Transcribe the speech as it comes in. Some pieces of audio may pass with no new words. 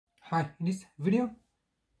Hi, in this video,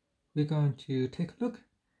 we're going to take a look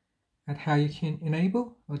at how you can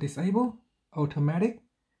enable or disable automatic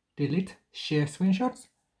delete share screenshots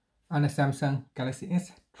on the Samsung Galaxy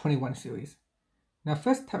S21 series. Now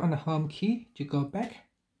first tap on the home key to go back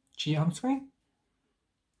to your home screen.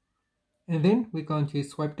 And then we're going to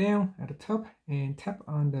swipe down at the top and tap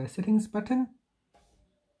on the settings button.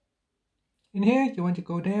 In here, you want to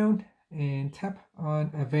go down and tap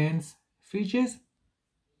on advanced features.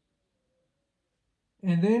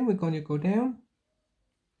 And then we're going to go down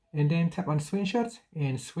and then tap on screenshots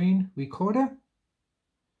and screen recorder.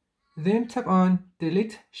 Then tap on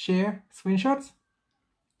delete share screenshots.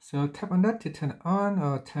 So tap on that to turn it on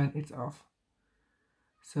or turn it off.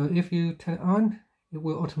 So if you turn it on, it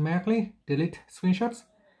will automatically delete screenshots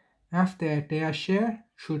after they are shared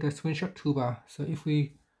through the screenshot toolbar. So if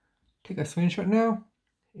we take a screenshot now,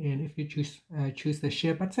 and if you choose the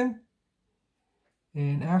share button,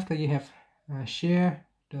 and after you have shared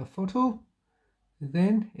the photo,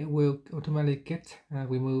 then it will automatically get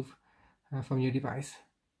removed from your device.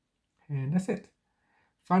 And that's it.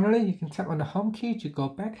 Finally, you can tap on the home key to go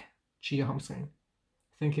back to your home screen.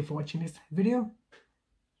 Thank you for watching this video.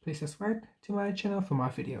 Please subscribe to my channel for more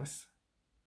videos.